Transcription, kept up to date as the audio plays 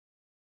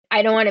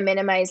I don't want to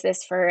minimize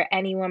this for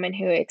any woman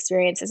who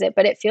experiences it,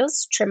 but it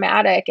feels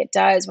traumatic. It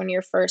does when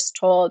you're first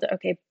told,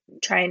 okay,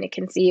 trying to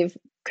conceive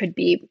could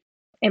be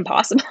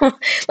impossible.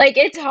 Like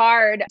it's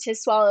hard to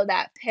swallow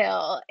that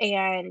pill.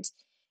 And,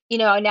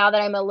 now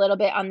that I'm a little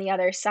bit on the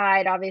other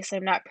side, obviously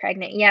I'm not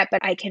pregnant yet,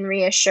 but I can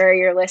reassure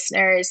your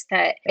listeners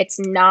that it's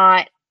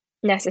not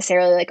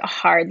necessarily like a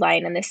hard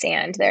line in the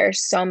sand. There are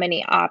so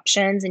many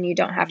options, and you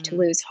don't have to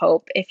lose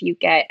hope if you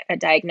get a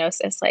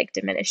diagnosis like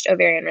diminished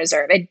ovarian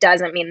reserve. It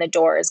doesn't mean the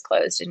door is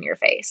closed in your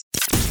face.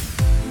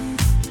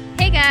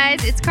 Hey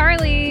guys, it's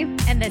Carly.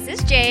 And this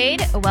is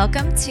Jade.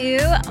 Welcome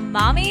to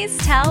Mommy's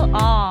Tell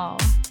All.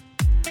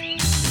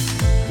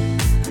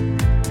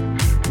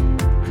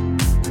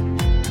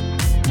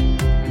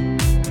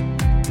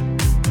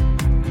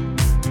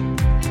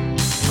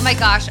 Oh my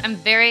gosh, I'm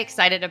very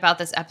excited about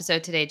this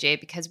episode today,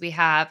 Jade, because we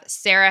have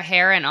Sarah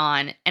Hearon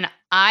on, and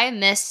I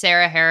miss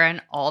Sarah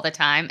Hearon all the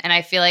time, and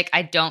I feel like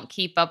I don't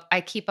keep up.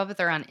 I keep up with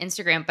her on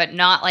Instagram, but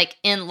not like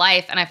in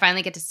life, and I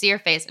finally get to see her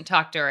face and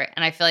talk to her,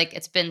 and I feel like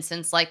it's been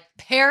since like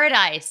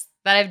Paradise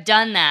that I've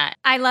done that.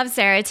 I love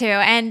Sarah too,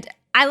 and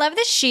I love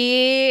that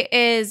she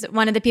is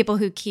one of the people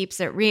who keeps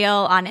it real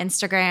on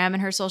Instagram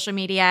and her social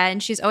media,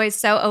 and she's always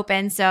so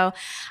open. So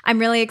I'm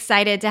really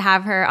excited to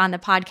have her on the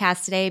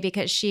podcast today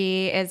because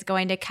she is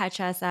going to catch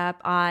us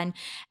up on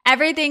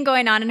everything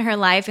going on in her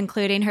life,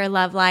 including her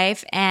love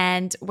life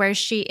and where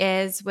she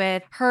is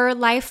with her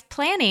life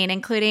planning,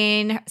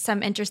 including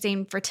some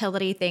interesting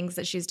fertility things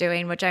that she's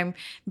doing, which I'm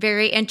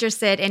very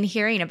interested in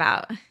hearing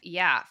about.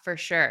 Yeah, for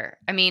sure.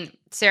 I mean,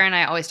 Sarah and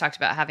I always talked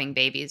about having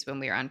babies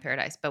when we were on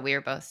Paradise, but we were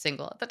both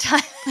single at the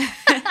time.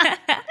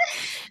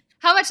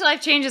 How much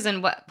life changes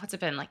in what's it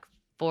been, like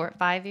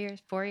 5 years,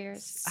 4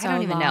 years? So I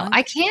don't even know. long.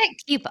 I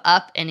can't keep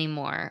up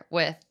anymore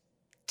with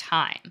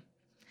time.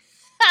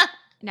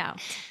 No.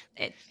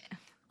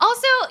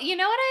 Also, you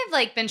know what I've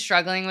like been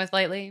struggling with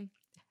lately?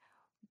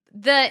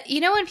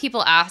 When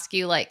people ask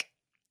you like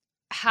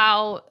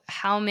how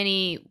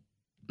many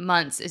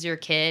months is your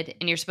kid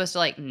and you're supposed to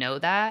like know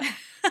that?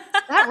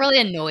 That really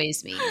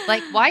annoys me.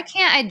 Like, why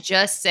can't I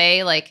just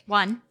say like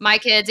 1. my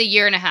kid's a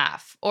year and a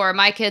half, or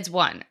my kid's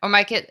 1, or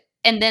my kid,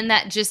 and then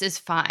that just is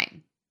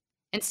fine.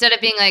 Instead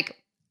of being like,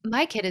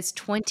 my kid is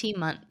 20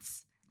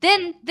 months.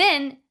 Then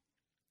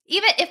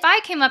even if I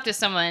came up to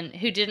someone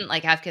who didn't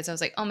like have kids, I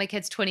was like, oh, my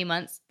kid's 20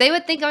 months. They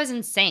would think I was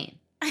insane.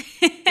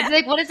 It's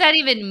like, what does that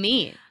even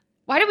mean?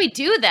 Why do we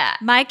do that?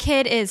 My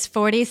kid is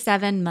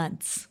 47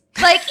 months.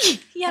 Like,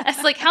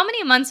 yes, like how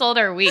many months old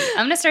are we? I'm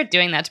going to start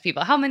doing that to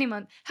people. How many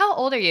months? How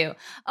old are you?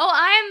 Oh,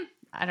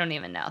 I don't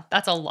even know.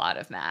 That's a lot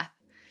of math.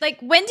 Like,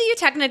 when do you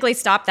technically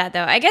stop that,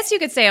 though? I guess you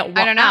could say at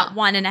I don't know.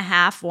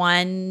 1.5,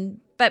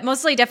 1, but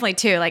mostly definitely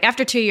 2. Like,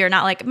 after 2, you're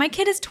not like, my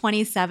kid is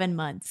 27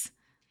 months.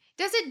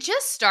 Does it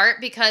just start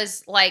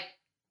because, like,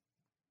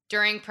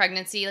 during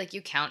pregnancy, like,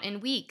 you count in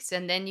weeks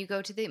and then you go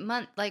to the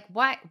month? Like,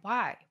 why?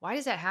 Why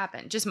does that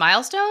happen? Just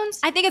milestones?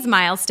 I think it's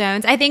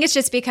milestones. I think it's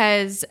just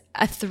because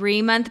a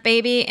 3-month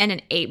baby and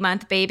an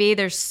 8-month baby,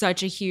 there's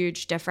such a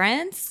huge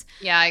difference.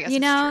 Yeah, I guess it's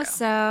true.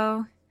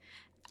 So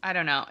I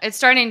don't know. It's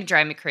starting to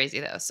drive me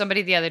crazy, though.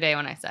 Somebody the other day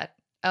when I said,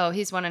 oh,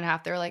 he's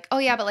 1.5, they were like, oh,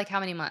 yeah, but, like, how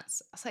many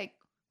months? I was like,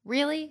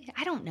 really?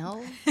 I don't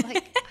know.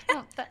 Like,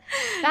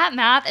 that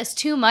math is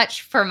too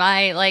much for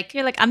my, like,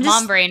 you're like,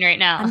 mom brain right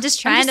now. I'm just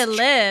trying to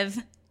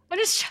live. I'm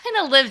just trying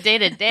to live day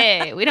to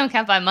day. We don't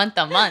count by month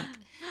to month.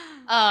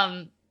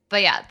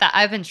 But yeah,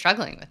 I've been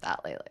struggling with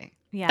that lately.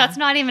 Yeah. That's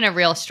not even a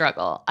real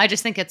struggle. I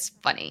just think it's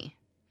funny.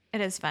 It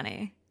is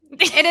funny.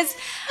 It is.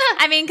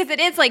 I mean, because it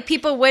is like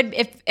people would,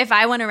 if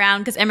I went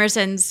around, because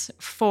Emerson's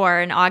 4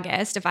 in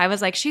August, if I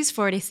was like, she's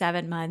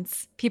 47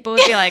 months, people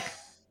would be like,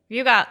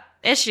 you got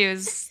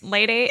issues,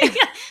 lady.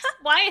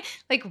 Why?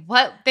 Like,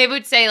 what? They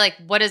would say, like,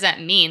 what does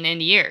that mean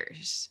in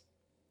years?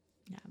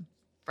 Yeah.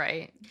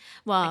 Right?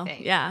 Well,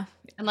 yeah.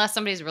 Unless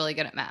somebody's really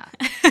good at math.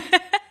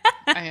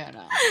 I don't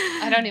know.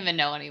 I don't even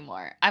know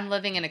anymore. I'm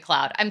living in a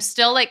cloud. I'm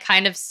still like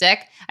kind of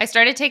sick. I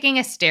started taking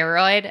a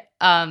steroid.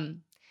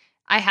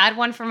 I had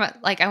one from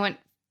I went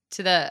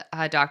to the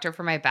doctor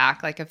for my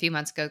back like a few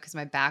months ago because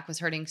my back was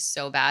hurting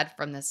so bad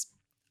from this.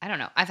 I don't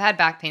know. I've had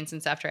back pain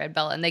since after I had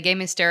Bella, and they gave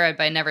me a steroid,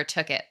 but I never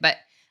took it. But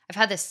I've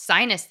had this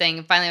sinus thing,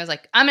 and finally I was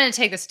like, I'm going to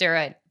take the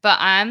steroid. But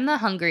I'm the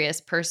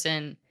hungriest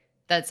person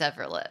that's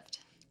ever lived.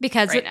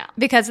 Because of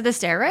the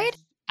steroid?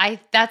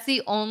 That's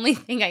the only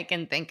thing I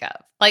can think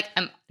of. Like,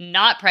 I'm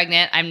not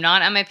pregnant. I'm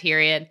not on my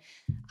period.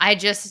 I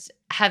just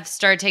have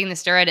started taking the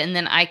steroid, and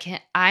then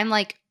I'm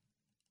like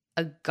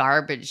a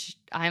garbage.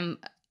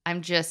 I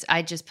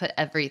just put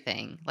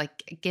everything.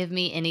 Like, give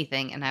me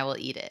anything and I will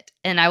eat it.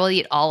 And I will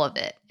eat all of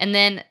it. And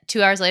then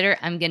 2 hours later,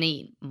 I'm going to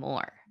eat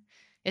more.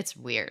 It's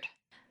weird.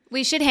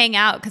 We should hang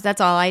out because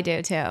that's all I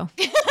do too.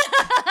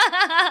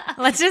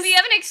 Let's just. You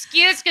have an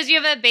excuse because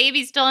you have a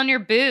baby still in your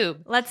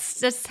boob. Let's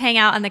just hang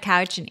out on the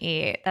couch and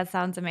eat. That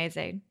sounds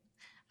amazing.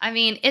 I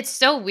mean, it's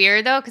so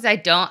weird though because I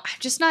don't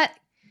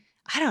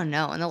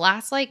know. In the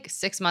last like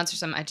 6 months or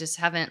something, I just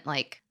haven't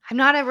I'm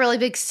not a really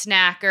big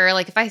snacker.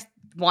 Like if I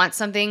want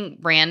something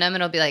random,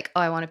 it'll be like,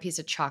 oh, I want a piece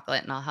of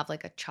chocolate, and I'll have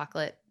like a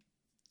chocolate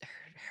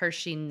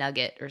Hershey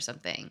nugget or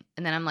something.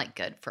 And then I'm like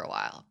good for a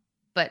while.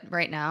 But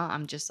right now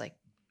I'm just like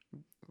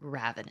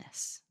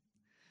ravenous.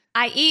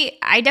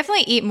 I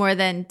definitely eat more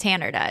than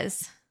Tanner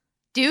does.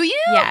 Do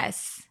you?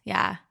 Yes.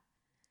 Yeah.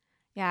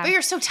 Yeah. But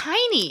you're so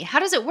tiny. How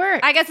does it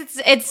work? I guess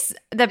it's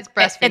breastfeeding. It's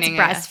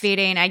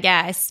breastfeeding, I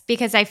guess,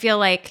 because I feel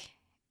like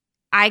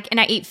I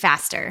eat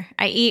faster.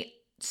 I eat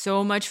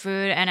so much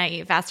food and I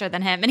eat faster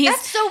than him. And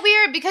That's so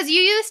weird because you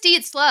used to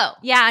eat slow.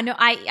 Yeah, no,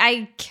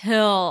 I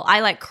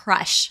like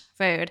crush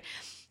food.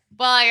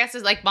 Well, I guess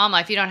it's like mom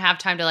life. You don't have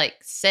time to like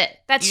sit.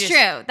 That's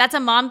true. That's a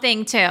mom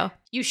thing too.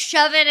 You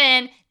shove it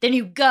in, then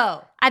you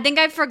go. I think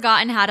I've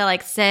forgotten how to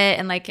like sit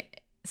and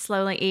like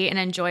slowly eat and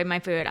enjoy my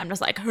food. I'm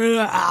just like,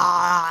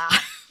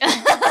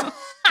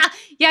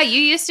 yeah, you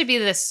used to be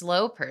the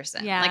slow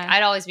person. Yeah. Like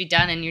I'd always be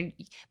done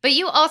but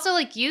you also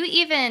like you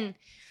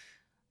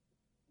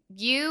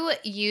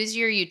use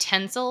your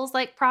utensils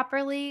like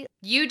properly.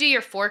 You do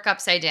your fork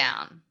upside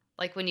down,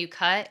 like when you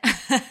cut,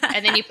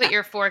 and then you put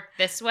your fork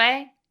this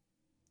way.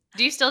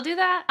 Do you still do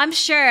that? I'm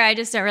sure. I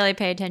just don't really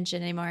pay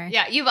attention anymore.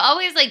 Yeah, you've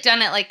always like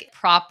done it like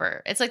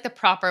proper. It's like the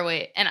proper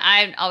way. And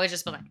I've always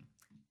just been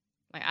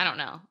like, I don't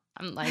know.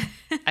 I'm like,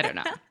 I don't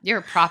know.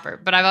 You're proper.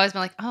 But I've always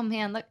been like, oh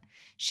man, look,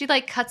 she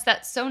like cuts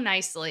that so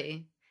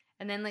nicely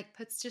and then like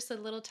puts just a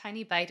little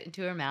tiny bite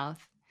into her mouth.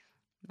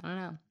 I don't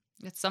know.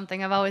 It's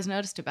something I've always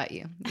noticed about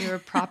you. You're a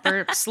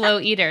proper slow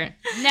eater.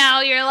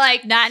 Now you're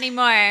like, not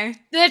anymore.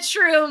 The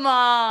true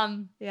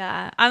mom.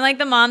 Yeah. I'm like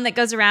the mom that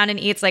goes around and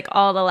eats like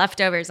all the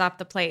leftovers off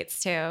the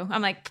plates too.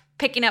 I'm like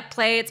picking up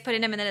plates,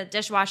 putting them in the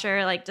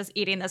dishwasher, like just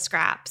eating the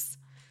scraps.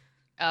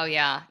 Oh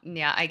yeah.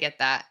 Yeah, I get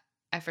that.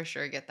 I for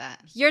sure get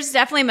that. Yours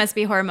definitely must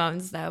be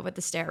hormones though with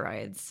the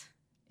steroids.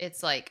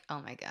 It's like,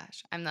 oh my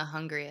gosh, I'm the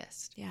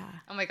hungriest. Yeah.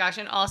 Oh my gosh.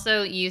 And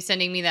also you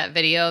sending me that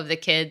video of the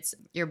kids,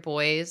 your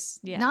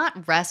boys,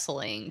 not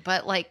wrestling,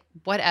 but like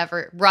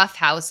whatever,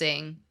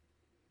 roughhousing.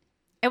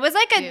 It was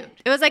like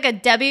a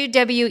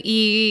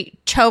WWE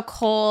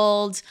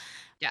chokehold.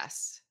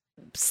 Yes.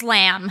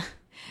 Slam.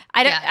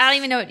 I don't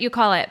even know what you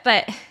call it,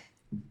 but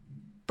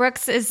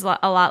Brooks is a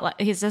lot like,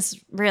 he's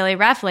just really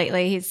rough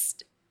lately. He's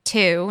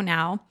 2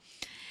 now.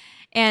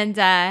 And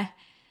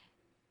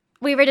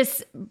we were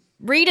just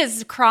Reed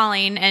is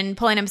crawling and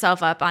pulling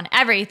himself up on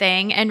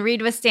everything. And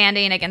Reed was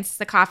standing against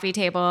the coffee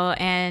table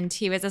and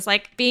he was just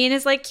like being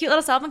his like cute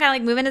little self and kind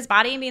of like moving his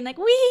body and being like,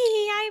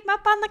 wee, I'm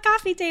up on the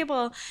coffee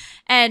table.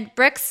 And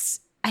Brooks,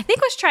 I think,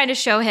 was trying to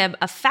show him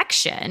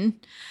affection,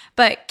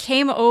 but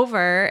came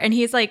over and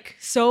he's like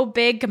so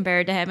big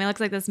compared to him. He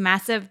looks like this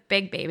massive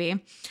big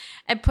baby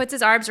and puts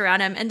his arms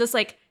around him and just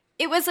like,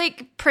 it was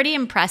like pretty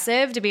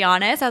impressive, to be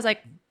honest. I was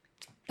like,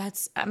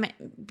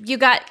 you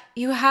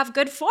have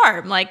good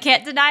form. Like,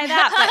 can't deny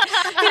that. But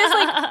he just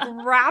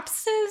like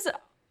wraps his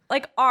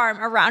like arm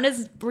around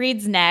his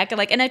Reed's neck,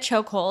 like in a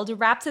chokehold,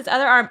 wraps his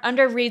other arm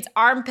under Reed's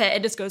armpit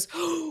and just goes,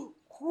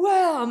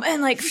 wham,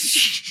 and like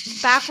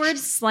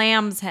backwards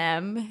slams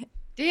him.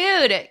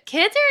 Dude,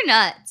 kids are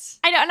nuts.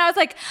 I know. And I was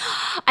like,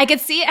 I could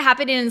see it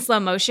happening in slow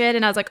motion.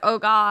 And I was like, oh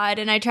God.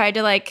 And I tried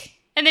to like,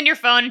 and then your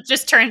phone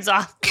just turns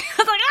off. I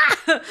was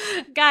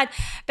like, God.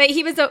 But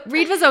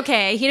Reed was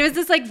okay. He was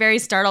just like very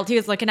startled. He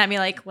was looking at me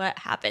like, what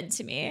happened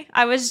to me?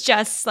 I was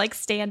just like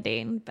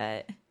standing,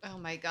 but. Oh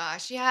my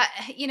gosh. Yeah.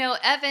 You know,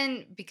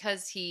 Evan,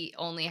 because he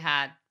only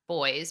had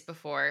boys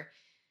before,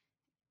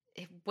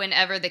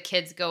 whenever the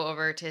kids go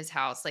over to his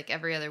house, like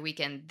every other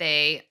weekend,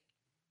 they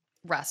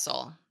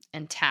wrestle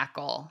and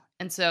tackle.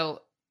 And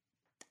so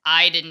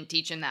I didn't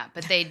teach him that,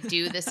 but they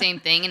do the same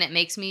thing. And it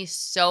makes me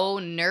so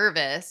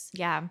nervous.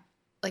 Yeah.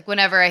 Like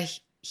whenever I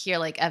hear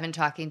like Evan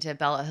talking to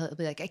Bella, he'll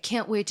be like, I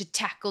can't wait to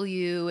tackle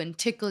you and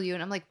tickle you.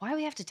 And I'm like, why do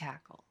we have to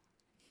tackle?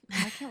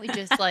 Why can't we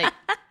just like,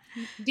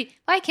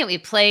 why can't we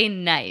play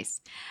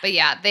nice? But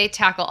yeah, they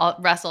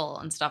wrestle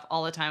and stuff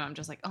all the time. I'm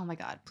just like, oh my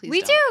God, please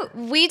We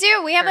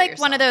do. We have like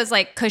one of those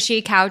like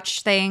cushy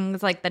couch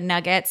things, like the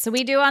Nuggets. So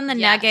we do on the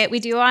Nugget.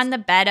 We do on the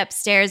bed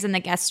upstairs in the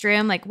guest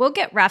room. Like we'll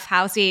get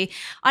rough-housey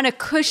on a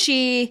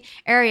cushy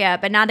area,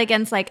 but not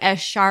against like a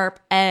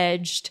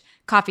sharp-edged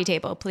coffee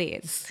table,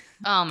 please.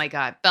 Oh my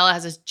God. Bella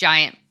has this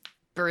giant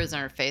bruise on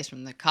her face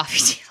from the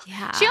coffee table.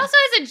 Yeah. She also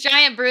has a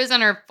giant bruise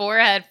on her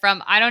forehead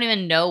from I don't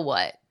even know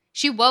what.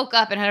 She woke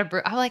up and had a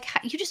bruise. I'm like,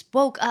 you just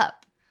woke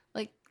up.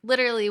 Like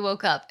literally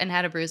woke up and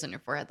had a bruise on your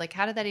forehead. Like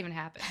how did that even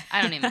happen?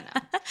 I don't even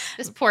know.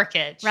 This poor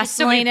kid.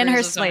 Wrestling in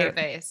her sleep. On her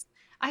face.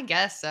 I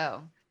guess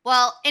so.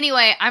 Well,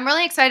 anyway, I'm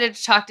really excited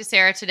to talk to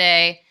Sarah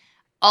today.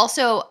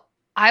 Also,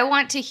 I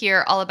want to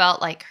hear all about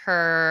like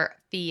her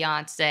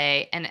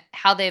fiance and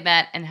how they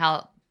met and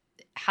how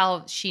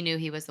she knew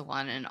he was the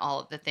one and all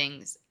of the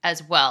things,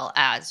 as well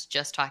as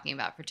just talking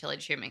about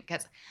fertility treatment,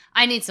 because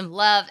I need some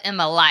love in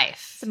my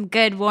life. Some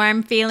good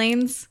warm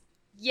feelings.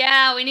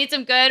 Yeah, we need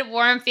some good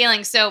warm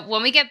feelings. So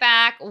when we get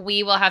back,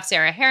 we will have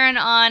Sarah Heron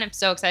on. I'm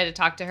so excited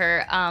to talk to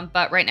her.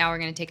 But right now we're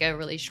going to take a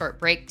really short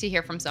break to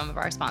hear from some of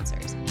our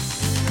sponsors.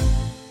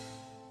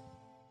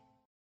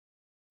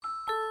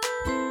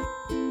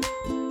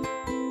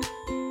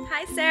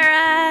 Hi,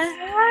 Sarah.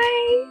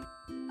 Hi.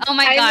 Oh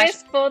my gosh. I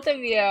missed both of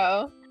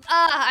you.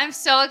 I'm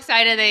so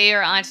excited that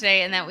you're on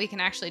today and that we can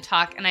actually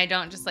talk and I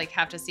don't just like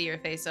have to see your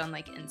face on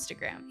like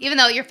Instagram. Even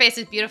though your face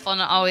is beautiful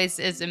and always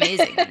is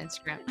amazing on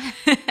Instagram.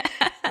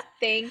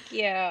 Thank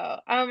you.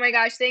 Oh my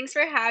gosh, thanks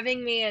for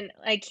having me. And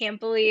I can't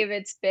believe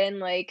it's been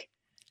like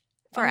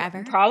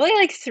Forever. probably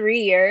like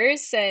 3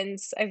 years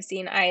since I've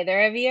seen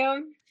either of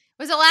you.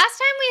 Was the last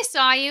time we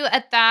saw you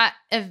at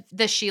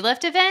the She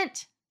Lift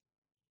event?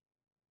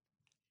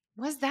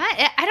 Was that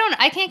it?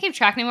 I can't keep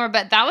track anymore,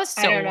 but that was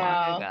so I don't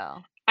long know.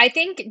 ago. I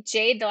think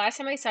Jade, the last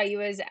time I saw you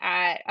was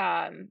at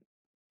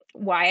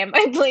why am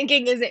I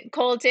blinking? Is it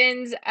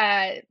Colton's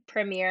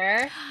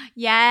premiere?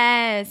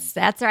 Yes,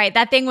 that's right.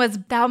 That thing was,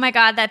 oh my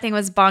God, that thing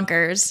was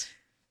bonkers.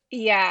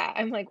 Yeah,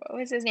 I'm like, what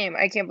was his name?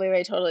 I can't believe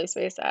I totally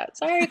spaced that.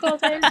 Sorry,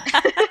 Colton.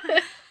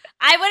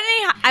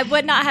 I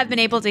would not have been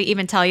able to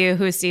even tell you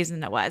whose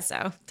season it was.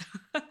 So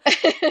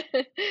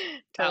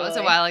That was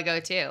a while ago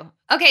too.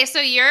 Okay, so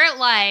your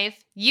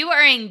life, you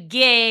are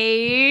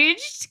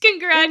engaged.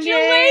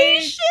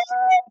 Congratulations.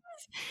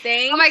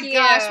 Thank you. Oh my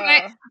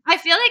gosh. I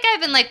feel like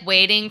I've been like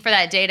waiting for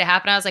that day to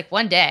happen. I was like,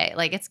 one day,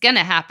 like it's going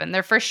to happen.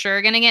 They're for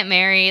sure going to get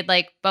married.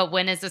 Like, but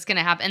when is this going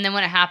to happen? And then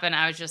when it happened,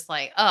 I was just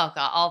like, oh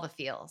God, all the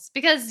feels.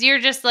 Because you're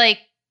just like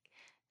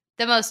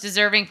the most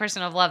deserving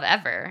person of love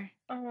ever.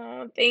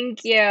 Oh,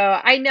 thank you.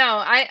 I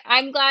know.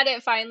 I'm glad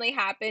it finally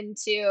happened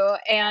too.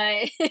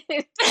 And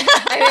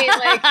I mean,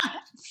 like,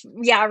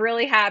 yeah,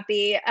 really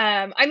happy.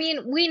 I mean,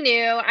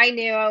 I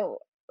knew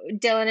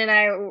Dylan and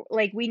I,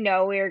 like, we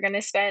know we were going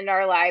to spend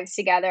our lives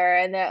together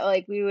and that,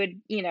 like, we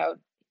would,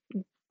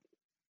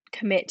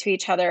 commit to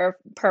each other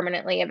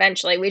permanently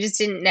eventually. We just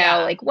didn't know, Yeah.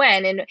 like,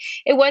 when. And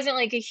it wasn't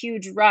like a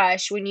huge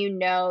rush when you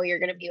know you're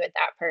going to be with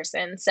that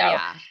person. So,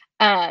 Yeah.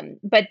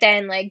 but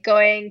then like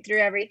going through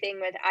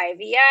everything with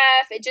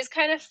IVF, it just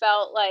kind of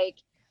felt like,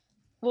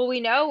 well, we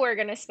know we're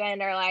going to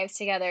spend our lives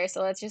together,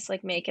 so let's just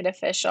like make it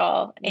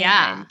official.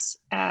 Yeah.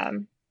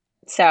 And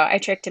so I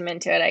tricked him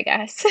into it, I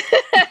guess.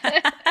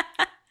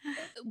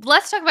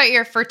 Let's talk about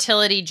your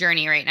fertility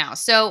journey right now.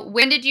 So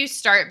when did you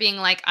start being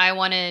like, I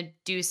want to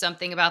do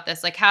something about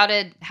this? Like, how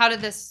did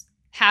this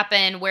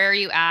happen? Where are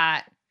you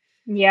at?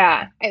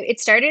 Yeah, it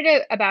started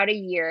about a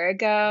year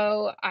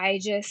ago.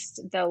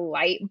 The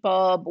light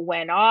bulb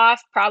went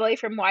off, probably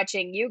from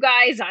watching you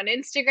guys on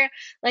Instagram.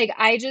 Like,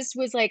 I just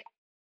was like,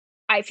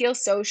 I feel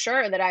so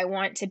sure that I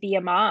want to be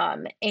a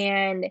mom.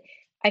 And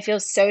I feel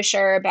so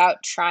sure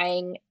about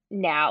trying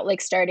now,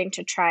 like starting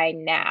to try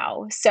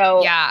now.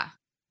 So, Yeah.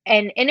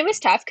 and it was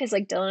tough because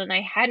like Dylan and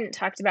I hadn't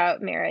talked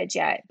about marriage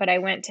yet, but I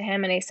went to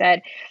him and I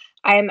said,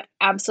 I'm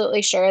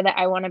absolutely sure that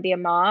I want to be a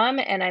mom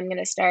and I'm going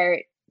to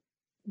start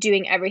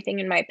doing everything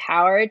in my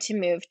power to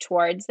move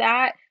towards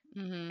that.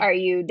 Mm-hmm. Are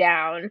you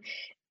down?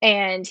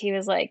 And he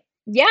was like,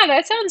 yeah,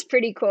 that sounds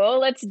pretty cool.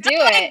 Let's do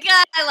Oh my it.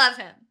 God, I love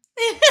him.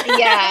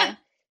 Yeah.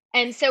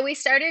 And so we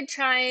started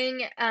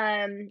trying.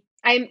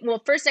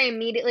 First I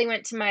immediately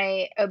went to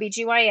my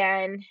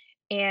OBGYN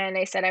and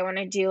I said I want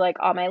to do like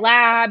all my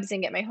labs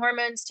and get my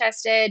hormones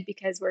tested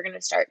because we're going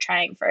to start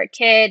trying for a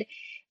kid.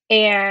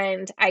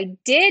 And I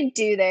did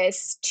do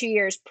this 2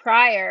 years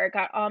prior,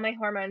 got all my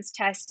hormones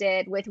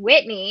tested with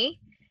Whitney.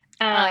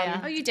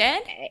 Oh, you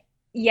did?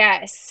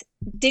 Yes.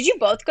 Did you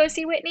both go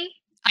see Whitney?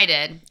 I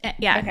did.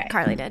 Yeah, Okay.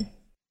 Carly did.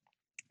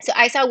 So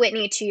I saw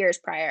Whitney 2 years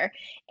prior,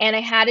 and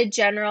I had a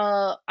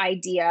general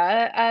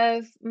idea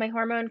of my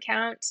hormone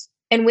count.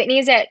 And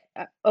Whitney's at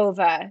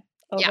OVA.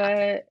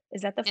 OVA,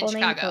 is that the full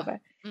name? Chicago. OVA.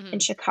 Mm-hmm. In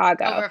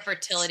Chicago. Over a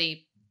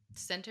fertility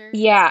center.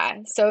 Yeah.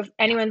 So if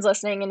anyone's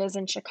listening and is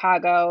in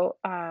Chicago,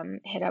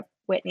 hit up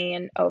Whitney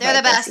and OVA. They're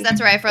the best.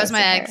 That's where I froze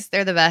my eggs.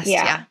 They're the best.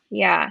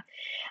 Yeah.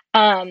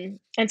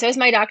 And so is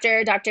my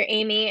doctor, Dr.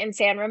 Amy in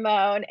San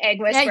Ramon,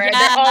 Egg Whisperer. Yeah.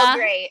 They're all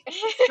great.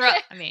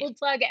 I mean, we'll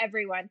plug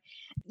everyone.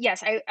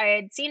 Yes, I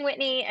had seen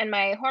Whitney and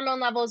my hormone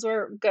levels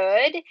were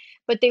good,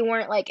 but they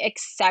weren't like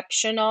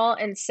exceptional.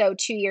 And so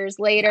 2 years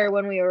later,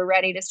 when we were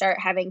ready to start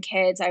having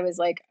kids, I was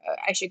like,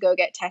 I should go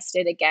get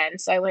tested again.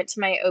 So I went to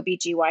my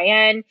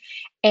OBGYN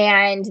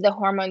and the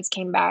hormones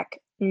came back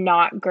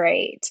not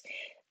great.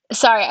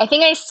 Sorry, I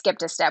think I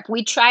skipped a step.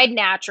 We tried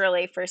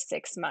naturally for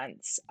 6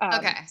 months.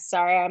 Okay.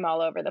 Sorry, I'm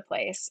all over the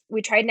place.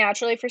 We tried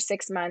naturally for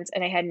 6 months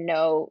and I had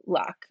no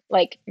luck,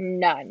 like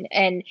none.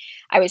 And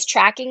I was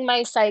tracking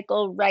my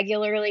cycle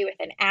regularly with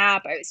an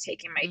app. I was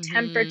taking my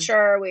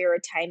temperature. We were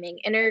timing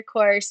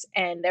intercourse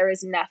and there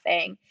was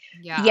nothing.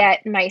 Yeah.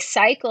 Yet my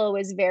cycle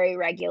was very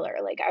regular.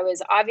 Like I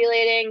was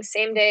ovulating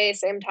same day,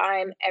 same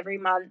time, every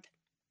month.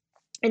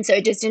 And so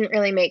it just didn't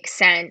really make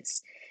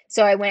sense.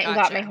 So I went and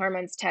got my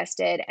hormones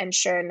tested, and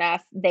sure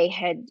enough, they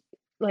had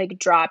like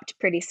dropped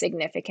pretty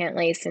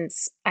significantly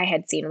since I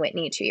had seen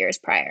Whitney 2 years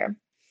prior.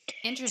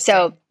 Interesting.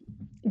 So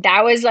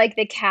that was like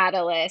the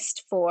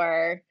catalyst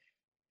for,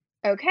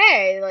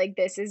 okay, like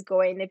this is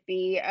going to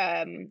be,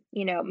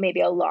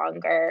 maybe a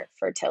longer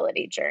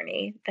fertility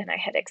journey than I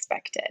had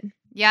expected.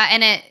 Yeah.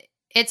 And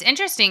it's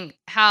interesting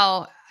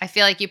how I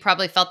feel like you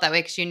probably felt that way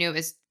because you knew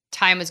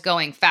time was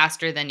going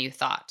faster than you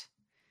thought.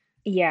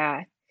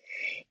 Yeah.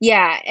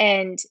 Yeah.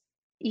 And,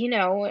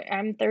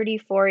 I'm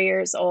 34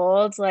 years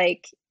old.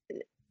 Like,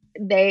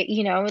 they,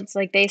 it's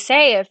like they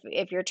say,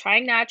 if you're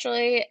trying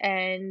naturally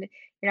and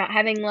you're not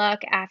having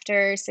luck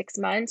after 6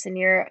 months and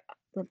you're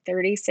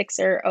 36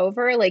 or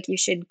over, like you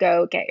should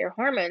go get your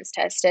hormones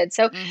tested.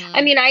 So, I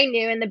Mhm. mean, I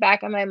knew in the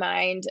back of my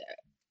mind,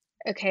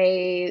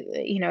 okay,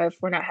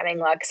 if we're not having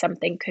luck,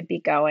 something could be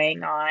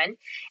going on.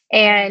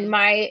 And Mhm.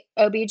 my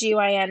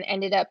OBGYN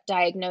ended up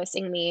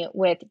diagnosing me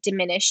with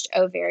diminished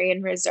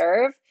ovarian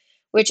reserve,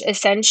 which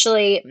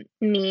essentially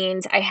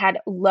means I had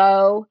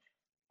low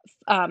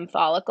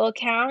follicle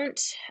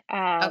count.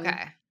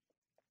 Okay.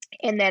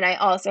 And then I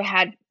also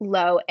had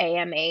low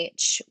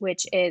AMH,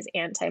 which is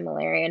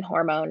anti-Müllerian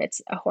hormone.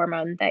 It's a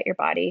hormone that your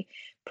body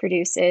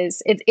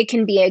produces. It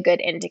can be a good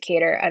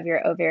indicator of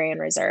your ovarian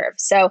reserve.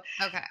 So,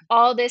 Okay.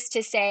 all this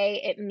to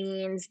say, it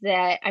means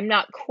that I'm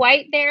not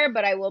quite there,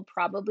 but I will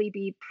probably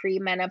be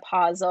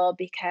premenopausal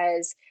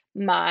because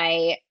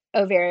my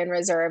ovarian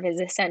reserve is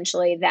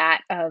essentially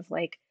that of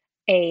like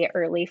a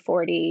early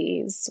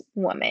 40s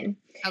woman.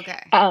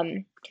 Okay.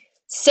 Um,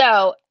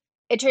 so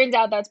it turns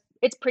out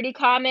it's pretty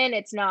common.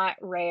 It's not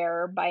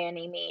rare by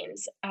any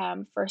means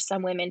for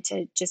some women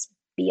to just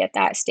be at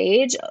that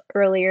stage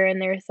earlier in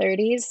their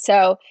 30s.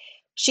 So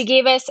she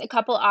gave us a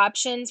couple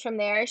options from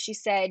there. She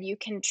said, you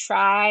can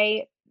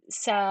try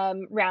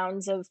some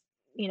rounds of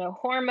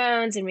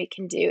hormones, and we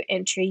can do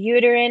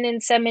intrauterine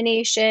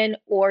insemination,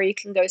 or you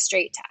can go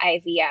straight to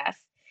IVF.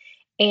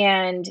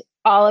 And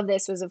all of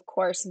this was, of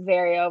course,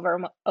 very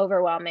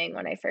overwhelming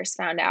when I first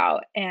found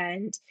out,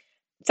 and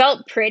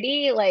felt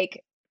pretty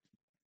like,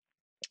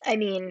 I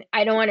mean,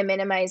 I don't want to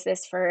minimize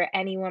this for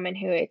any woman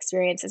who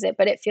experiences it,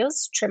 but it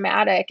feels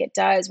traumatic. It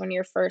does when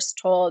you're first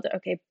told,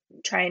 okay,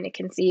 trying to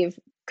conceive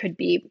could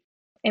be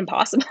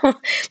impossible.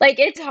 Like,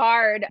 it's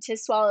hard to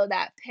swallow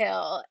that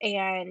pill.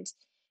 And,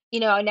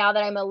 now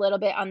that I'm a little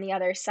bit on the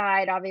other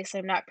side, obviously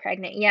I'm not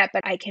pregnant yet,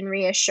 but I can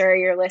reassure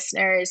your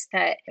listeners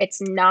that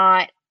it's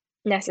not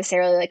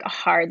necessarily like a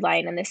hard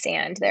line in the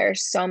sand. There are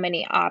so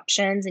many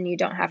options, and you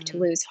don't have to Mhm.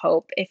 lose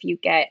hope if you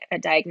get a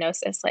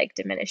diagnosis like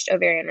diminished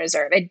ovarian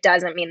reserve. It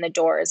doesn't mean the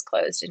door is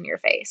closed in your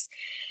face.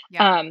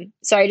 Yeah.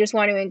 So I just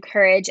want to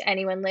encourage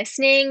anyone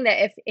listening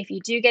that if you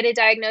do get a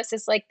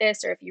diagnosis like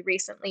this, or if you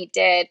recently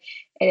did,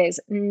 it is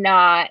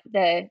not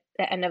the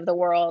end of the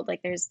world.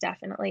 Like, there's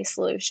definitely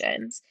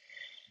solutions.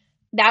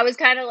 That was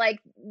kind of like,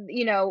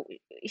 you know,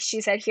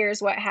 she said,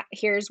 here's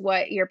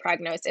what your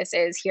prognosis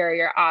is. Here are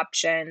your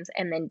options.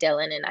 And then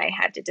Dylan and I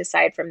had to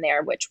decide from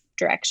there which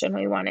direction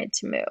we wanted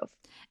to move.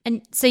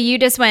 And so you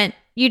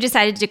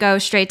decided to go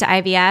straight to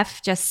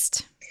IVF,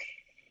 just.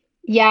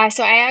 Yeah,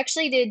 so I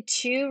actually did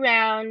 2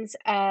 rounds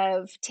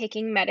of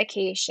taking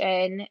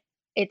medication.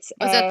 It's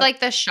Was it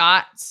like the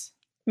shots?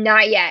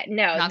 not yet.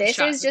 No, Not the this is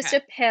shots. just Okay.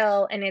 a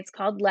pill, and it's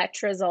called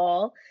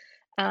letrozole.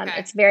 Okay.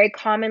 It's very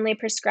commonly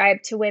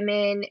prescribed to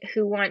women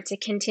who want to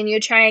continue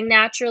trying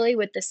naturally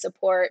with the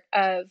support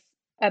of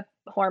a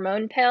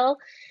hormone pill.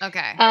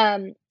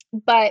 Okay.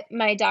 But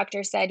my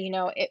doctor said,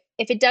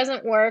 if it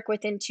doesn't work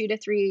within 2 to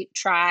 3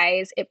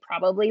 tries, it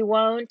probably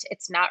won't.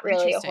 It's not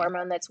really a Interesting.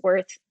 hormone that's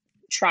worth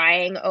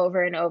trying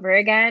over and over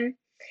again.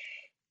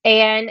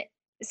 And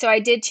so I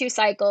did 2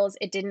 cycles.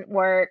 It didn't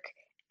work.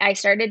 I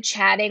started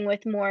chatting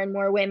with more and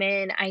more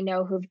women I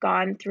know who've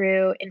gone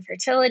through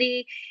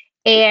infertility.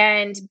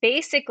 And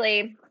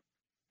basically,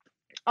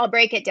 I'll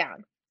break it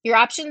down. Your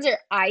options are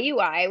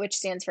IUI, which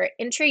stands for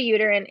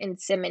intrauterine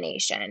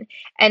insemination.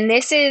 And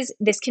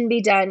this can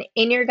be done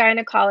in your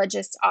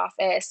gynecologist's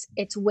office.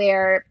 It's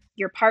where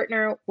your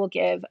partner will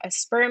give a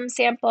sperm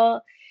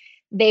sample.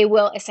 They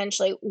will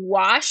essentially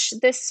wash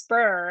the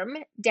sperm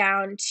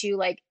down to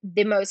like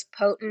the most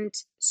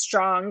potent,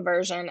 strong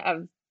version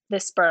of the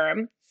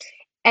sperm.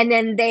 And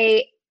then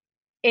they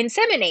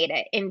inseminate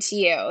it into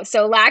you.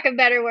 So, lack of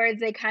better words,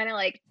 they kind of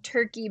like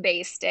turkey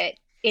baste it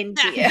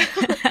into you.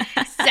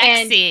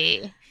 And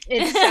Sexy.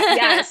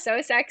 yeah,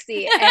 so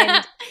sexy.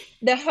 And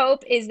the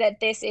hope is that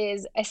this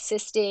is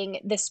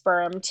assisting the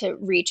sperm to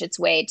reach its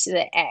way to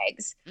the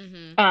eggs.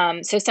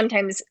 So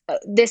sometimes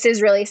this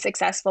is really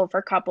successful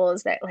for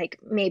couples that, like,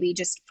 maybe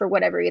just for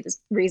whatever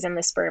reason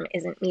the sperm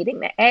isn't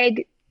meeting the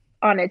egg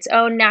on its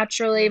own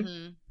naturally.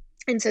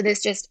 And so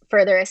this just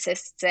further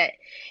assists it.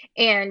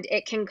 And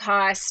it can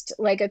cost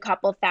like a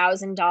couple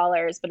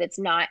 $1,000s, but it's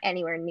not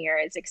anywhere near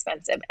as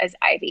expensive as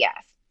IVF.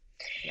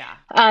 Yeah.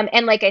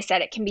 And like I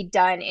said, it can be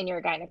done in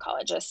your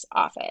gynecologist's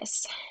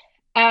office.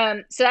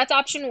 So that's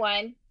option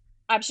 1.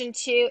 Option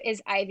 2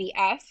 is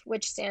IVF,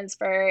 which stands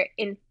for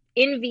in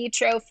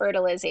vitro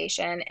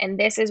fertilization. And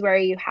this is where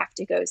you have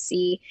to go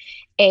see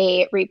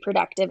a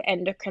reproductive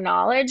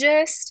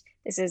endocrinologist.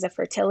 This is a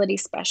fertility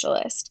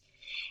specialist.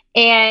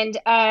 And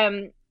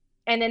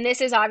then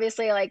this is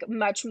obviously like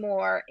much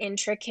more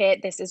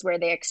intricate. This is where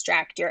they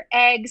extract your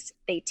eggs,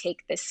 they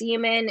take the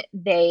semen,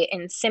 they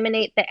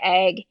inseminate the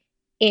egg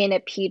in a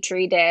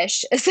petri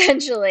dish,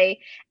 essentially,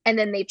 and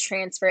then they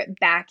transfer it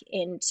back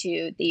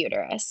into the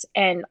uterus.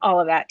 And all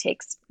of that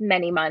takes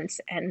many months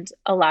and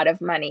a lot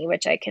of money,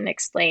 which I can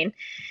explain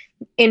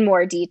in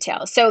more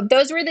detail. So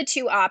those were the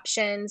 2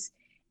 options.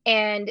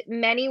 And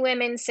many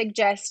women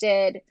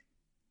suggested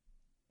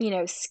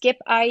skip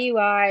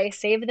IUI,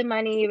 save the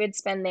money you would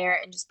spend there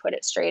and just put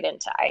it straight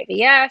into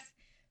IVF.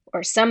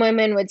 Or some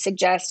women would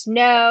suggest,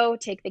 no,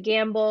 take the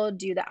gamble,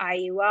 do the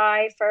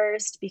IUI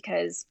first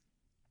because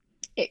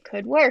it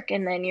could work.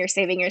 And then you're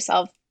saving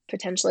yourself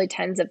potentially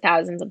tens of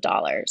thousands of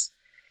dollars.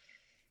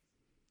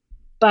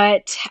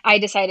 But I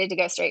decided to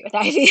go straight with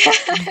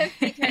IVF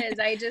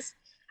because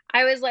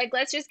I was like,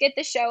 let's just get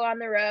the show on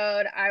the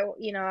road. I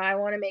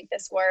want to make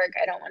this work.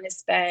 I don't want to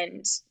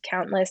spend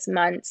countless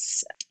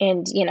months.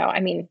 And,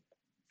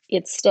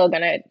 it's still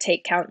going to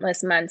take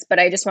countless months, but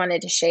I just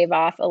wanted to shave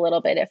off a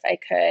little bit if I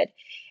could.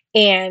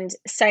 And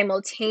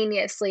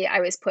simultaneously, I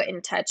was put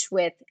in touch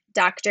with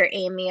Dr.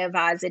 Amy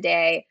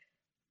Avazadeh.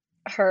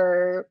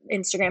 Her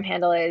Instagram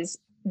handle is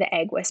The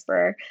Egg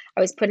Whisperer.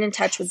 I was put in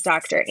touch with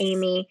Dr.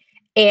 Amy,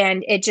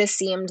 and it just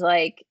seemed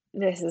like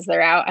this is the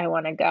route I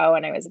want to go,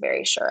 and I was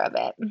very sure of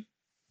it.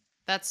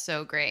 That's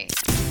so great.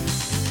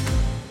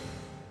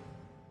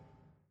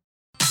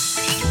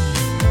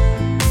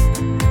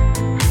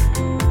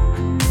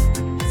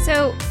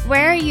 So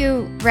where are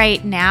you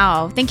right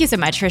now? Thank you so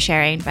much for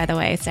sharing, by the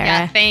way, Sarah.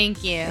 Yeah,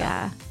 thank you.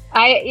 Yeah.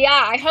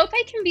 I hope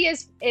I can be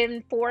as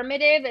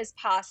informative as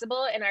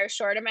possible in our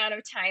short amount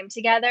of time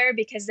together,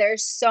 because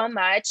there's so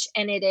much,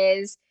 and it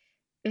is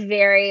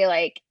very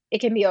it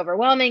can be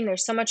overwhelming.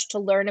 There's so much to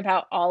learn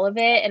about all of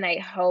it. And I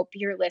hope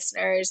your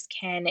listeners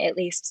can at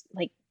least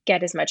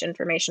get as much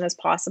information as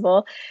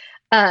possible.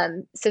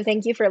 So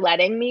thank you for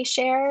letting me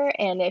share.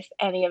 And if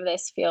any of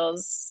this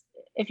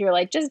if you're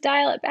like, just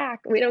dial it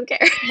back, we don't care.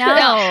 No,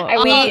 I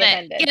all will of be it.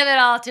 offended. Give it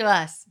all to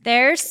us.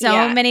 There's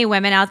so many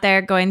women out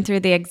there going through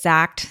the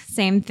exact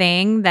same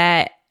thing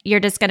that you're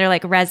just going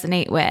to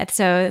resonate with.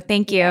 So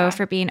thank you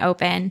for being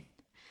open.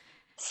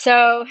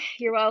 So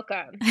you're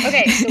welcome.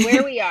 Okay, so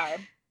where we are.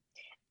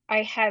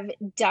 I have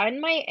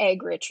done my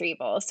egg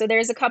retrieval. So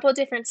there's a couple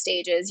different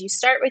stages. You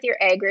start with your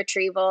egg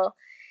retrieval,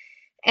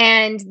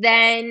 and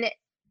then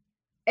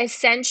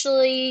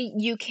essentially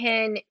you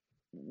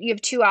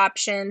have two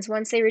options.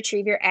 Once they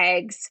retrieve your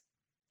eggs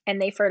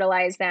and they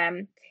fertilize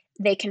them,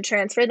 they can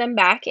transfer them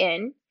back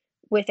in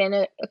within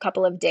a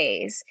couple of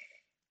days,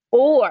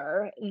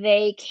 or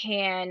they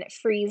can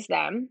freeze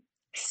them,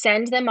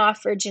 send them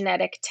off for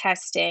genetic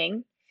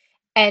testing,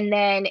 and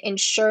then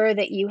ensure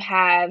that you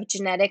have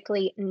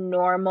genetically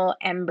normal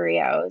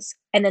embryos,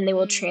 and then they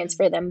will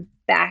transfer them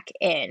back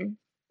in.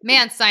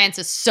 Man, science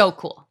is so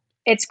cool.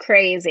 It's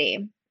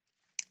crazy.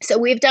 So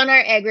we've done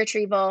our egg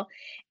retrieval,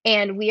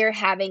 and we are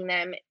having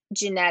them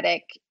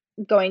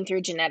going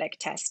through genetic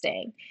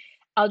testing.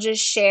 I'll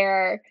just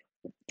share,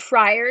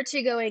 prior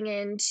to going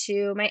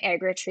into my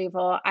egg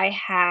retrieval, I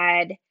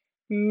had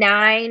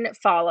 9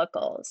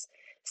 follicles.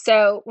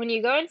 So when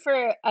you go in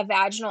for a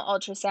vaginal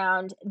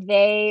ultrasound,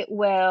 they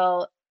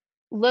will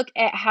look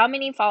at how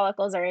many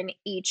follicles are in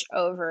each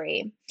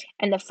ovary.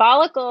 And the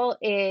follicle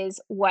is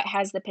what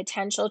has the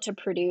potential to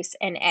produce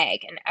an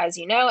egg. And as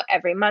you know,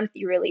 every month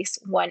you release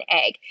 1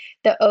 egg.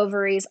 The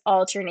ovaries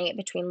alternate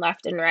between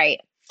left and right.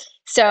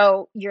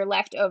 So your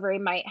left ovary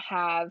might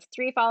have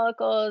 3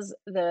 follicles,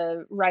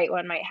 the right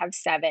one might have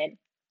 7.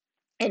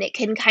 And it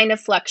can kind of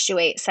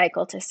fluctuate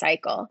cycle to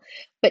cycle,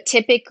 but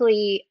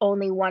typically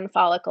only 1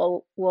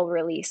 follicle will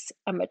release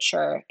a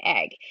mature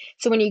egg.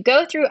 So when you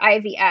go through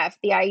IVF,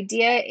 the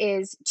idea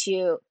is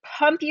to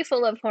pump you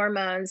full of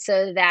hormones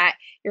so that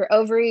your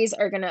ovaries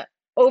are going to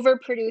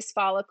overproduce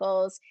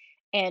follicles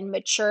and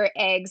mature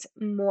eggs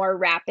more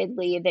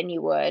rapidly than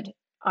you would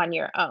on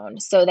your own,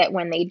 so that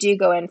when they do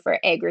go in for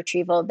egg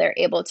retrieval, they're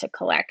able to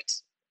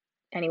collect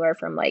anywhere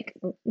from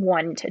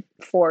 1 to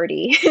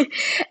 40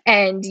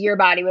 and your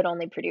body would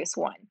only produce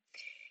 1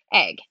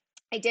 egg.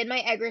 I did my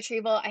egg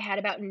retrieval. I had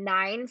about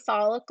 9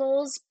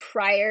 follicles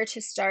prior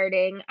to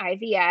starting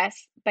IVF.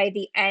 By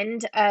the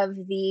end of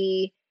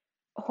the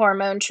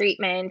hormone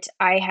treatment,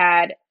 I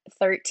had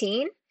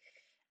 13,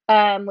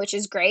 which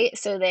is great.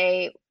 So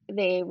they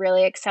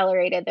really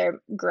accelerated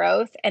their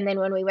growth. And then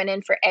when we went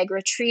in for egg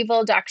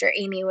retrieval, Dr.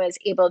 Amy was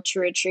able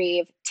to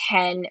retrieve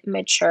 10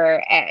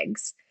 mature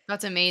eggs.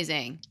 That's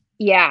amazing.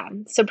 Yeah,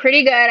 so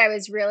pretty good. I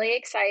was really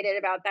excited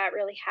about that,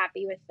 really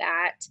happy with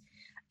that.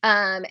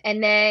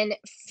 And then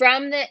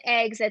from the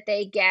eggs that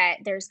they get,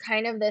 there's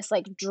kind of this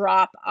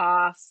drop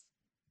off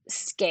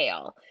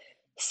scale.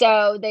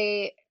 So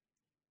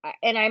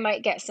and I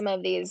might get some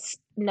of these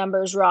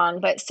numbers wrong,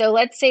 but so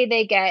let's say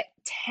they get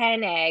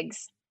 10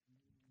 eggs.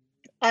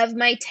 Of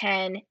my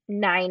 10,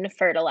 9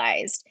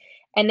 fertilized.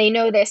 And they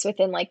know this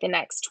within the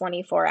next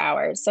 24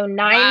 hours. So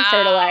 9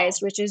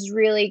 fertilized, which is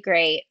really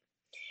great.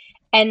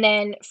 And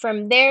then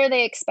from there,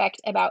 they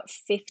expect about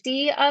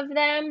 50%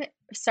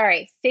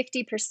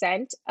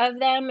 of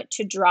them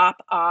to drop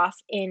off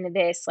in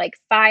this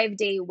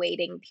 5-day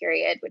waiting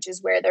period, which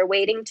is where they're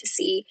waiting to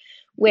see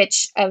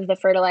which of the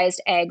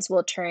fertilized eggs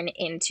will turn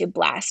into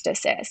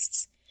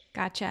blastocysts.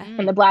 Gotcha.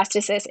 And the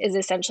blastocyst is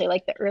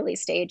essentially the early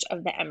stage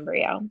of the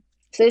embryo.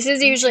 So this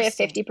is usually a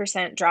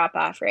 50% drop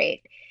off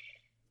rate.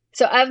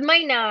 So of my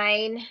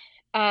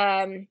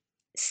 9,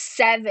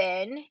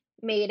 7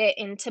 made it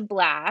into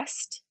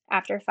blast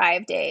after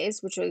 5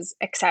 days, which was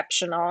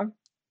exceptional.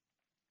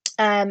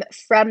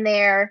 From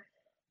there,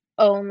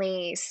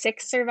 only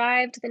 6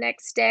 survived the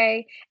next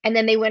day, and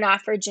then they went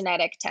off for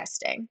genetic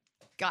testing.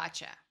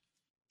 Gotcha.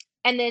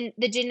 And then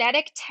the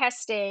genetic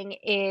testing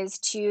is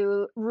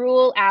to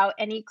rule out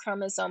any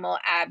chromosomal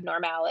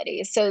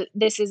abnormalities. So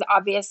this is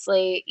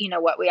obviously,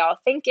 what we all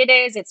think it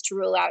is. It's to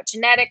rule out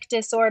genetic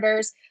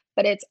disorders,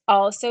 but it's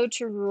also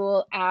to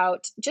rule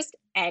out just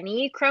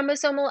any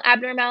chromosomal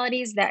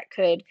abnormalities that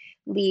could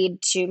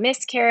lead to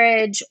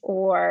miscarriage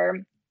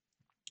or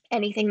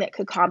anything that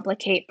could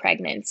complicate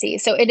pregnancy.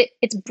 So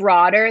it's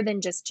broader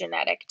than just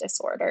genetic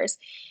disorders.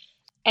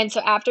 And so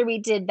after we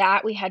did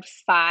that, we had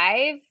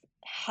 5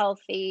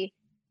 healthy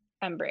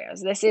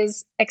embryos. This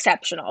is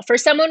exceptional. For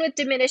someone with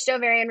diminished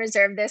ovarian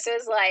reserve, this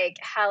is like,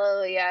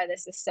 hallelujah,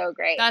 this is so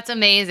great. That's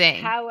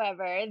amazing.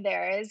 However,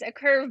 there is a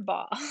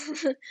curveball.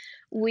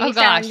 We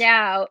found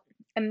out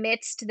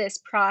amidst this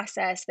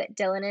process that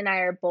Dylan and I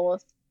are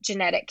both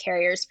genetic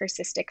carriers for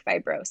cystic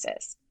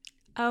fibrosis.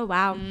 Oh,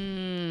 wow.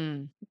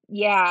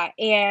 Yeah.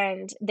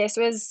 And this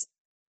was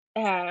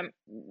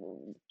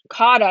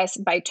caught us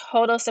by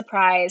total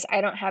surprise.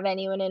 I don't have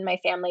anyone in my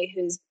family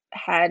who's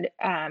had,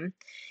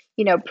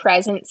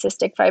 present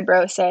cystic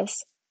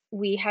fibrosis.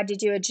 We had to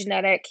do a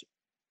genetic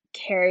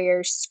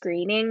carrier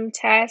screening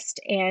test.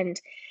 And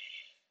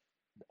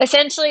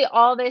essentially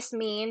all this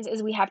means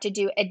is we have to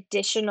do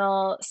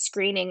additional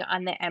screening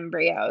on the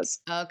embryos.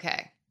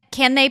 Okay.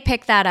 Can they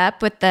pick that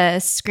up with the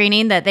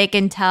screening that they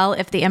can tell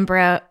if the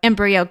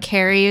embryo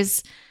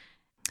carries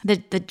the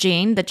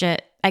gene,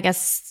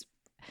 Yes.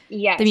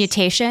 the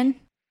mutation?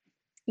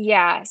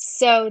 Yeah,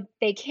 so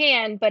they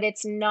can, but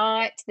it's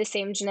not the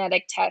same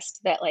genetic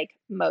test that like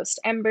most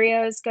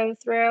embryos go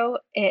through.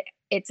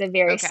 It's a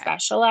very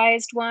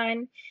specialized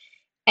one,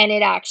 and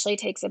it actually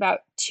takes about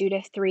 2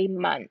 to 3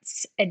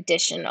 months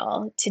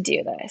additional to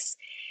do this.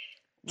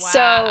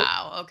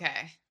 Wow.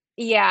 Okay.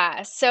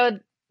 Yeah, so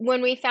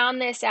when we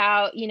found this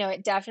out,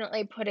 it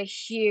definitely put a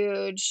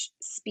huge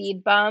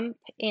speed bump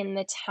in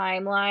the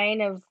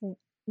timeline of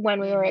when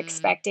we were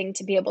expecting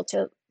to be able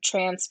to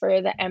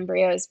transfer the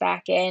embryos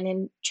back in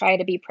and try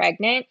to be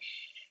pregnant.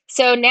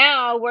 So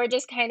now we're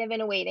just kind of in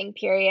a waiting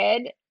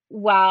period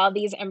while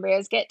these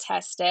embryos get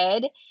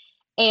tested,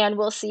 and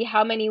we'll see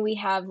how many we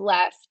have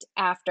left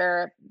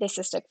after the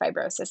cystic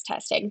fibrosis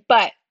testing.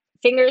 But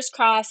fingers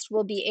crossed,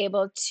 we'll be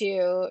able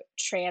to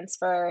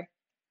transfer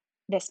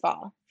this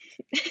fall.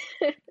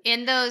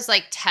 In those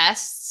like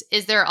tests,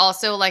 is there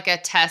also like a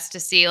test to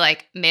see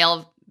like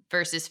male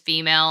versus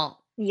female?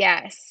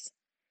 Yes.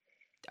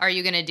 Are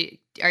you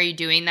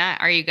doing that?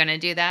 Are you going to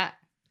do that?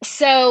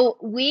 So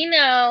we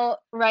know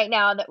right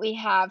now that we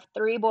have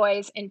 3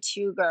 boys and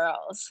 2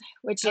 girls,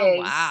 which is,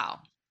 wow.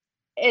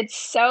 It's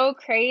so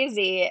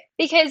crazy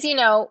because,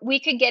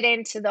 we could get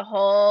into the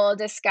whole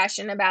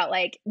discussion about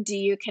like, do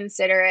you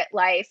consider it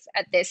life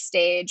at this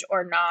stage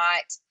or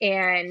not?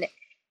 And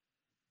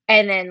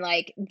then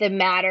like the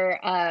matter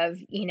of,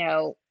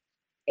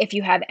 if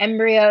you have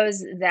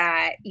embryos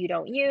that you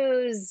don't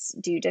use,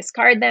 do you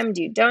discard them?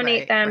 Do you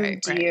donate them?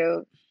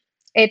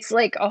 It's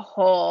like a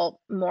whole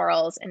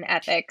morals and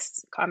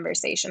ethics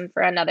conversation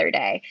for another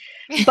day.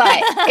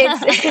 But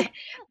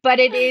but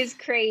it is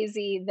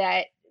crazy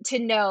that to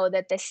know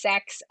that the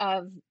sex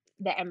of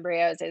the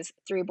embryos is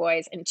 3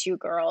 boys and 2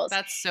 girls.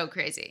 That's so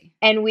crazy.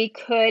 And we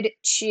could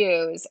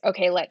choose,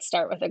 okay, let's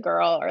start with a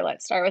girl or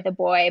let's start with a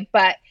boy,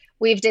 but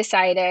we've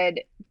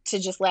decided to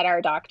just let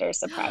our doctor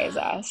surprise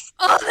us.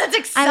 Oh, that's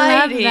exciting. I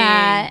love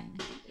that.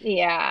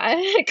 Yeah,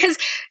 because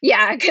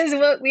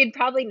we'd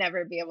probably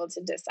never be able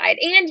to decide.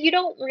 And you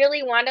don't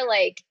really want to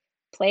like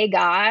play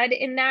God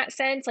in that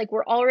sense. Like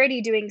we're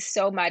already doing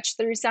so much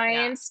through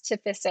science to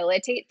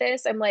facilitate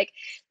this. I'm like,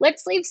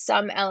 let's leave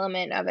some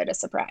element of it a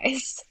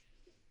surprise.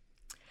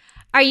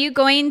 Are you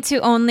going to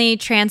only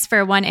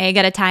transfer 1 egg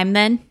at a time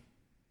then?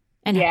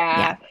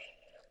 Yeah.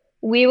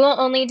 We will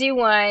only do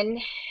 1.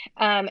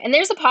 And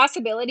there's a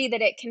possibility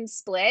that it can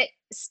split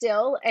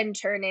still and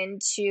turn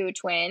into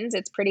twins.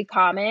 It's pretty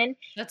common.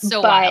 That's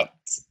so wild.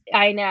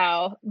 I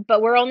know.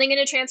 But we're only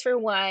going to transfer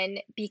 1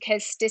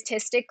 because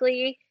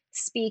statistically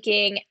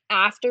speaking,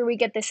 after we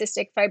get the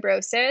cystic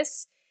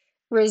fibrosis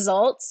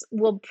results,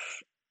 we'll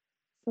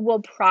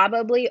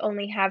probably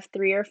only have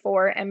 3 or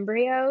 4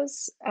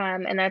 embryos.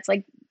 And that's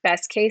like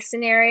best case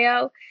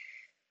scenario.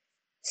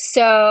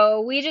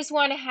 So we just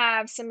want to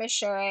have some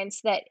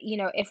assurance that,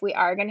 if we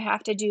are going to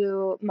have to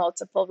do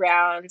multiple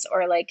rounds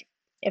or like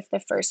if the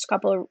first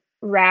couple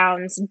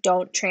rounds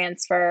don't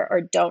transfer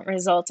or don't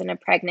result in a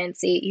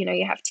pregnancy,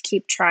 you have to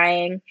keep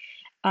trying.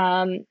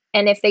 And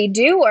if they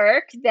do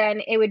work,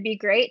 then it would be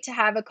great to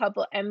have a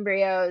couple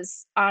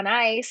embryos on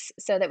ice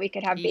so that we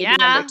could have baby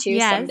number 2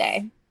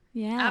 someday.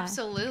 Yeah,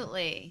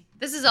 absolutely.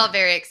 This is all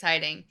very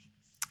exciting.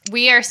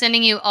 We are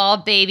sending you all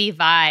baby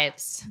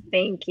vibes.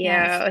 Thank you.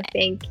 Yes.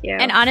 Thank you.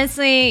 And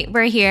honestly,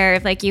 we're here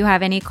if like you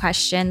have any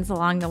questions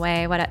along the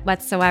way,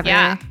 whatsoever.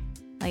 Yeah.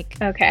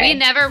 Like, okay. We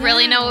never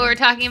really know what we're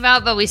talking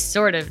about, but we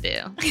sort of do.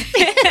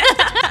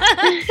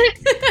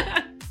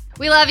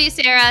 We love you,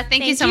 Sarah.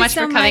 Thank you so much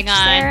for coming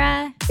on.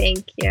 Sarah.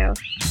 Thank you.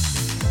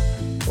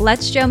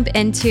 let's jump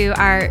into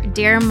our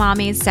Dear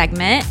Mommies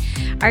segment.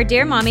 Our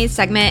Dear Mommies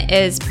segment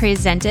is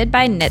presented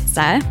by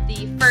NHTSA.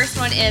 The first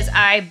one is,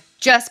 I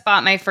just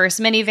bought my first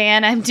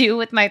minivan. I'm due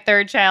with my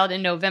third child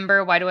in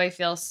November. Why do I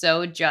feel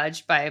so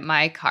judged by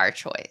my car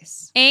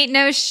choice? Ain't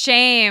no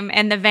shame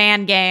in the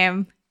van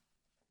game.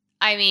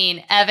 I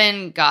mean,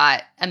 Evan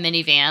got a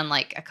minivan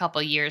like a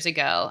couple years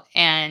ago,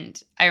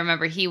 and I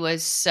remember he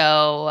was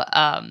so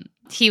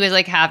he was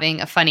like having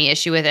a funny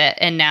issue with it,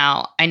 and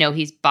now I know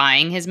he's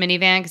buying his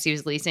minivan because he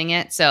was leasing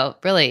it. So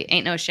really,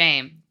 ain't no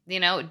shame. You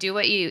know, do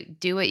what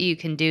you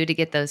can do to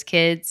get those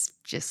kids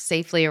just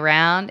safely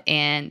around.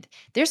 And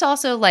there's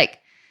also like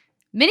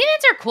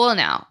minivans are cool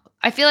now.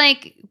 I feel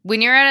like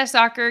when you're at a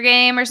soccer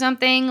game or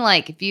something,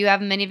 like if you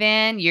have a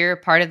minivan, you're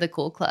part of the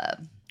cool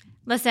club.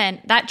 Listen,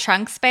 that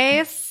trunk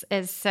space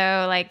is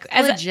so like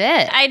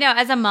Legit. I know,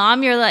 as a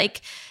mom, you're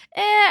like,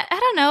 I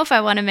don't know if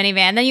I want a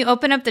minivan. Then you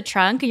open up the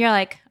trunk and you're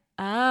like,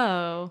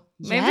 oh,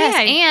 maybe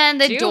yes.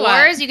 And the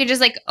doors, you can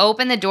just like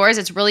open the doors.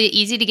 It's really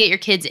easy to get your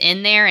kids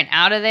in there and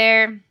out of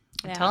there.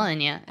 I'm telling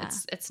you,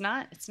 it's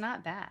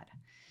not bad.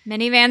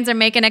 Minivans are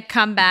making a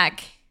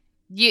comeback.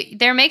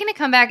 They're making a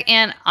comeback,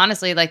 and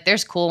honestly, like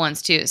there's cool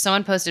ones too.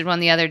 Someone posted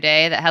one the other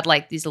day that had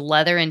like these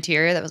leather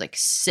interior that was like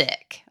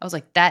sick. I was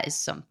like, that is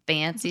some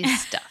fancy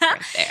stuff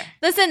right there.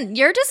 Listen,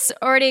 you're just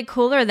already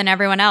cooler than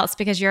everyone else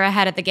because you're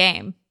ahead of the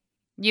game.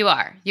 You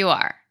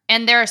are.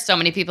 And there are so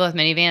many people with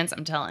minivans,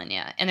 I'm telling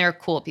you. And there are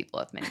cool people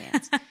with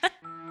minivans.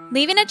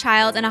 Leaving a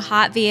child in a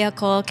hot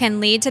vehicle can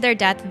lead to their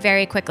death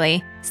very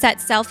quickly. Set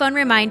cell phone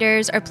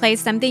reminders or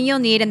place something you'll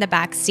need in the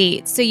back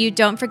seat so you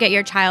don't forget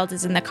your child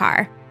is in the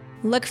car.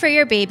 Look for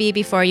your baby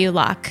before you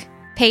lock.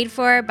 Paid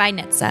for by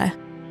NHTSA.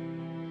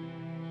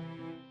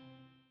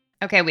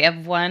 Okay, we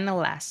have one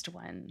last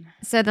one.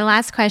 So the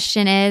last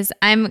question is,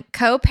 I'm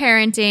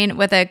co-parenting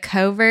with a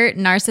covert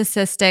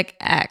narcissistic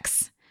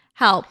ex.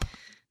 Help.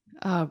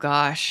 Oh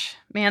gosh.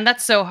 Man,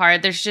 that's so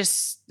hard.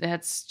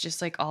 That's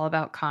just like all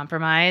about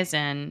compromise,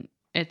 and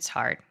it's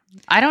hard.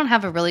 I don't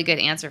have a really good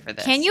answer for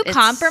this. Can you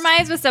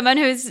compromise with someone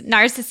who's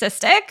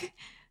narcissistic?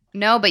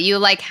 No, but you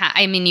like,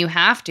 you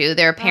have to.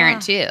 They're a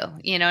parent too.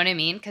 You know what I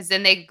mean? Because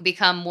then they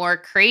become more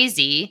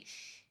crazy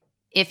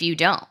if you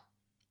don't.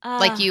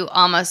 Like you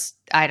almost,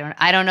 I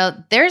don't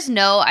know. There's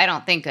no, I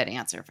don't think, good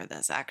answer for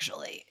this,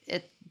 actually.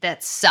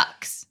 That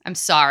sucks. I'm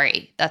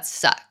sorry. That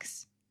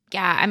sucks.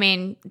 Yeah, I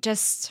mean,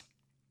 just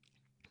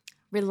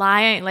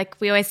rely, like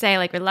we always say,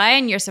 like rely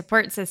on your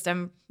support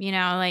system, you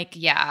know, like.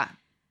 Yeah.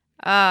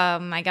 Oh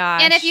my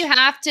gosh. And if you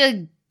have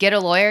to get a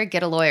lawyer,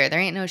 get a lawyer. There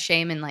ain't no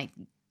shame in like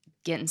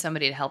getting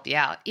somebody to help you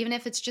out, even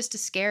if it's just to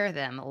scare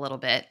them a little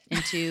bit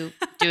into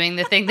doing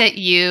the thing that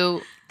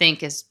you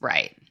think is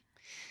right.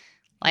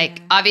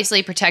 Like,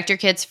 obviously, protect your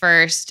kids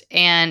first.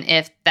 And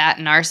if that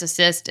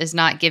narcissist is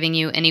not giving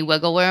you any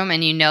wiggle room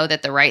and you know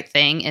that the right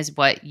thing is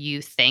what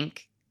you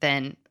think,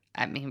 then,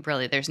 I mean,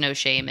 really, there's no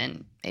shame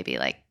in maybe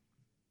like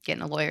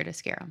getting a lawyer to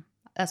scare them.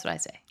 That's what I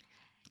say.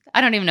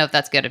 I don't even know if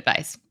that's good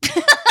advice.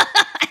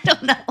 I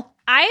don't know.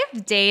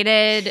 I've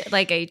dated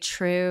like a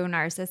true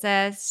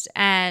narcissist,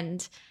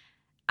 and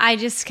I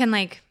just can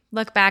like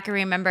look back and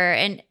remember,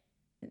 and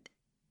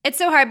it's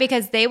so hard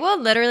because they will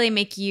literally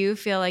make you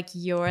feel like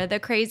you're the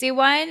crazy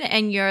one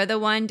and you're the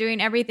one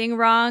doing everything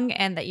wrong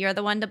and that you're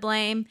the one to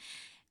blame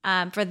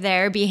for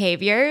their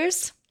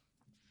behaviors.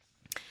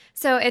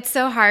 So it's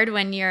so hard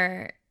when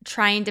you're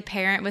trying to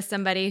parent with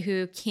somebody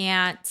who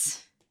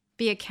can't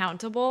be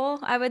accountable,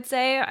 I would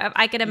say.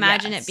 I could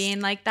imagine it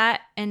being like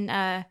that in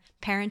a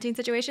parenting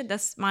situation.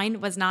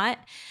 Mine was not.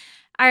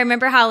 I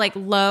remember how like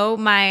low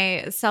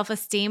my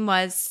self-esteem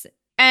was,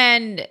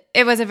 and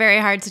it was a very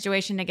hard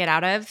situation to get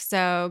out of.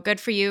 So good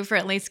for you for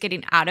at least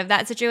getting out of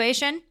that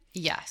situation.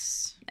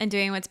 Yes. And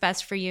doing what's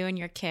best for you and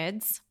your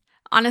kids.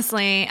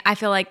 Honestly, I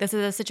feel like this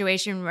is a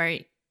situation where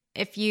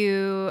if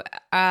you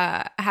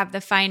have the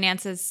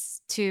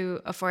finances to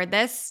afford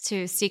this,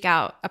 to seek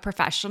out a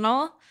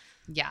professional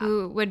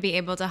who would be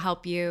able to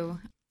help you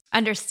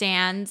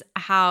understand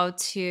how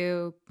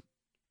to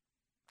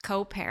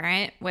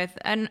co-parent with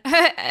a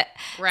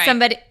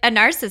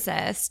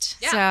narcissist.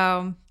 Yeah.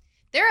 So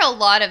there are a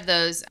lot of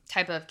those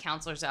type of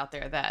counselors out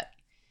there that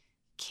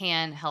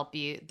can help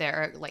you.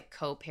 They're like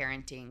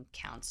co-parenting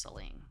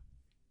counseling.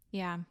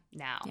 Yeah.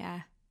 Now.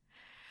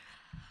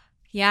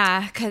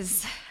 Yeah,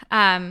 because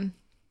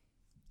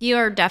you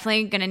are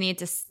definitely going to need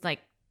to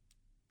like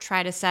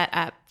try to set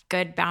up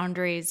good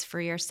boundaries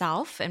for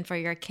yourself and for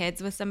your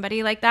kids with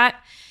somebody like that,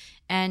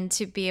 and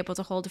to be able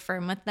to hold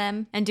firm with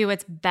them and do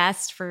what's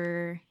best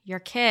for your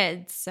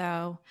kids.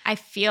 So I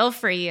feel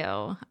for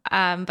you,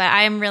 but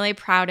I am really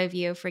proud of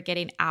you for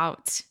getting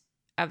out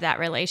of that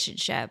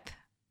relationship.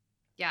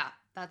 Yeah,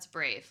 that's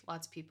brave.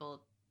 Lots of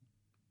people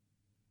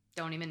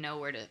don't even know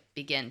where to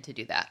begin to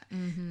do that.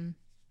 Mm-hmm.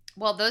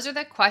 Well, those are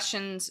the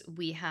questions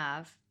we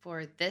have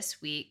for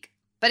this week.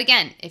 But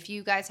again, if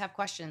you guys have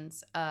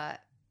questions,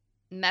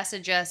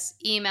 message us,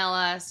 email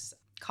us,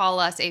 call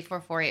us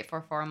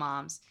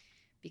 844-844-MOMS,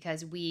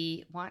 because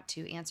we want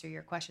to answer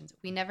your questions.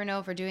 We never know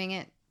if we're doing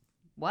it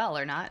well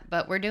or not,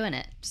 but we're doing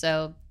it.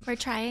 So we're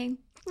trying.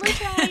 We're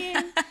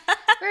trying.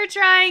 We're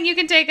trying. You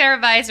can take our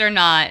advice or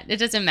not. It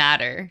doesn't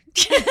matter.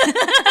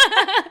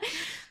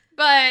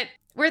 But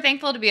we're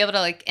thankful to be able to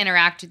like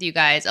interact with you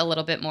guys a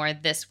little bit more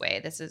this way.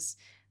 This is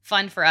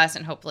fun for us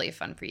and hopefully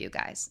fun for you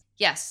guys.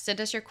 Yes,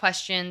 send us your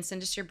questions,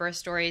 send us your birth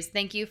stories.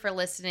 Thank you for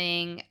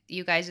listening.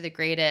 You guys are the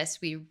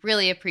greatest. We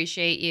really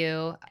appreciate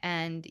you.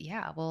 And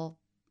yeah, we'll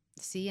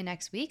see you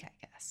next week, I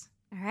guess.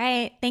 All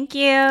right. Thank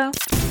you.